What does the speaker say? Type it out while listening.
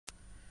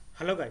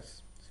Hello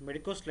guys, it's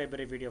Medicos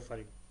library video for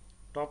you.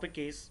 Topic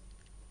is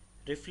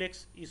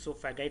reflux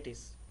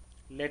esophagitis.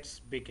 Let's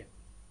begin.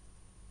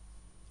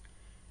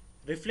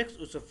 Reflux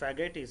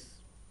esophagitis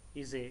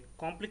is a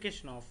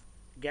complication of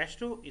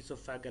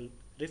gastro-oesophageal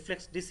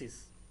reflux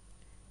disease,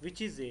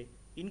 which is a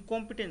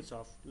incompetence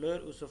of lower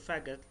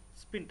esophageal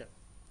sphincter.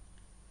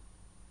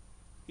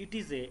 It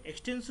is a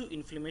extensive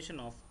inflammation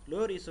of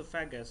lower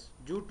esophagus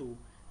due to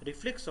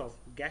reflux of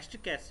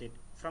gastric acid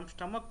from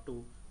stomach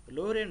to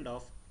lower end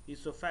of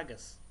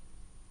esophagus.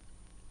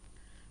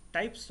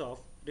 Types of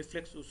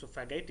reflux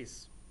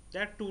esophagitis.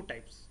 There are two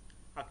types,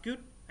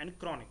 acute and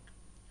chronic.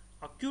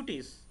 Acute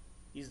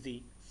is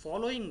the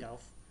following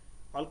of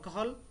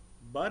alcohol,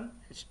 burn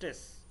and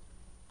stress.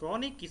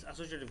 Chronic is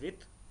associated with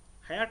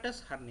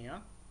hiatus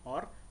hernia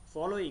or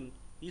following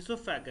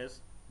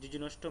esophagus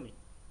jejunostomy.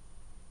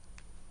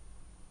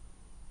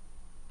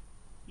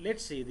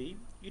 Let's see the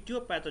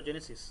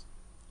etiopathogenesis.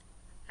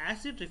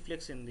 Acid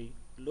reflux in the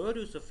lower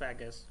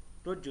esophagus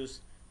produce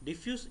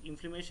diffuse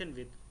inflammation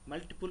with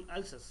multiple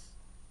ulcers,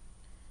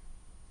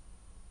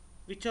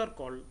 which are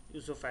called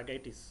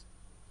oesophagitis.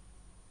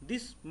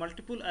 These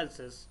multiple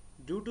ulcers,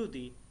 due to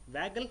the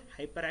vagal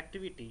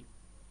hyperactivity,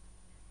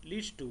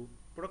 leads to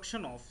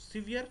production of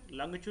severe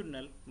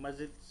longitudinal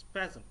muscle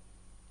spasm,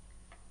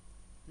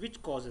 which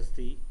causes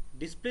the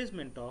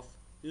displacement of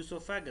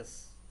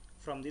oesophagus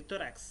from the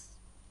thorax,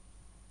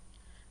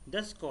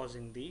 thus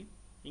causing the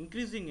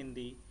increasing in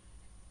the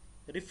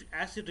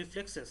acid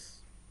reflexes.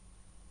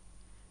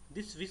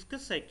 This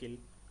viscous cycle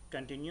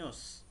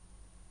continues.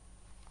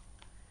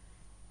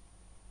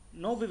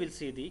 Now we will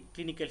see the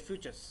clinical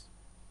features.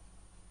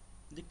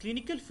 The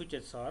clinical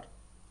features are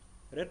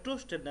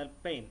retrosternal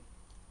pain,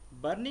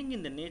 burning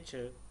in the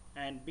nature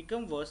and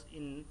become worse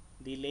in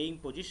the laying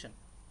position.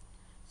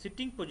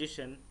 Sitting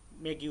position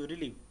may give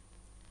relief.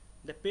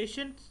 The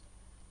patient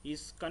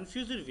is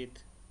confused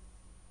with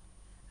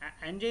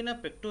angina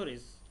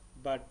pectoris,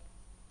 but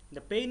the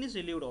pain is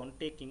relieved on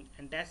taking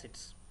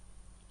antacids.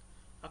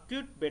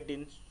 Acute bed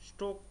in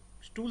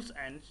stools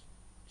and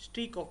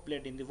streak of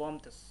blood in the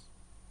vomitus.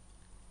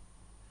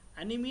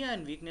 Anemia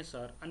and weakness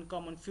are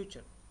uncommon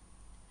feature.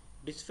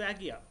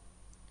 Dysphagia.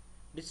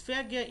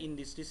 Dysphagia in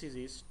this disease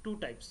is two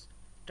types.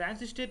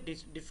 Transistor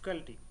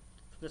difficulty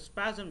from the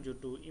spasm due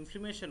to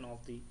inflammation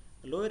of the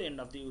lower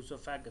end of the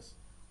esophagus,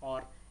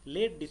 or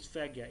late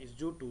dysphagia is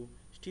due to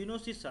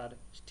stenosis or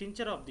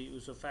stencher of the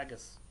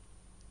esophagus.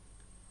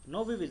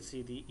 Now we will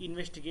see the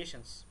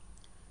investigations.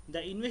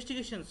 The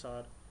investigations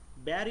are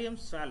barium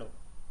swallow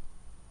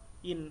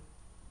in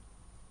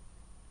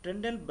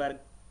Trendelenburg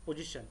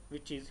position,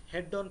 which is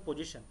head down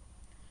position,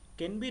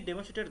 can be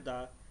demonstrated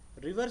the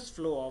reverse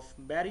flow of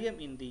barium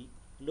in the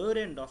lower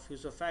end of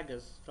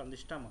esophagus from the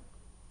stomach.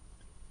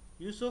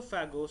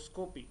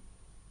 Esophagoscopy,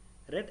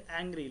 red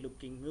angry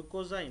looking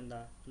mucosa in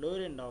the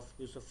lower end of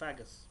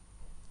esophagus.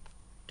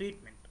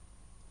 Treatment.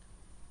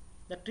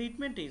 The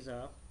treatment is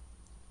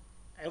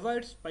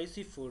avoid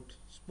spicy food,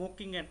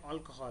 smoking and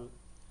alcohol,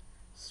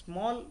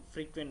 small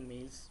frequent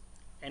meals,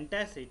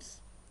 antacids,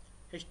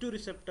 H2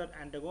 receptor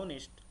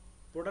antagonist,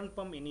 proton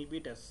pump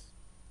inhibitors.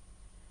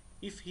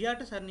 If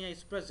hiatus hernia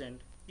is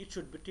present, it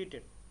should be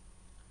treated.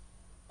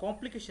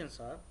 Complications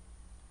are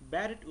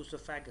Barrett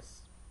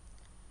esophagus.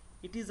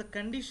 It is a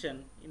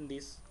condition in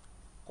this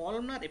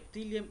columnar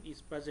epithelium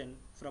is present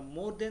from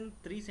more than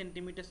 3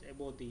 cm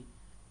above the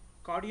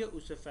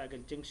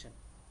cardio-esophageal junction.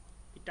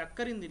 It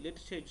occurs in the late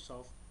stages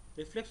of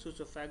reflux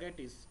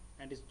esophagitis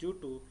and is due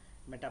to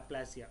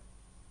metaplasia.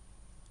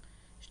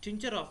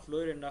 Stencher of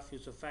lower end of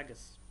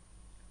esophagus.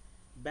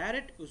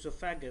 Barrett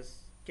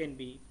esophagus can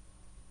be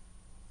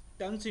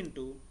turns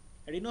into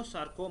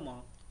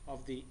adenosarcoma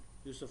of the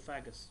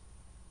esophagus.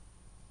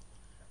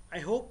 I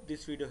hope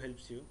this video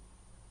helps you.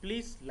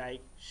 Please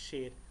like,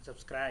 share,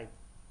 subscribe.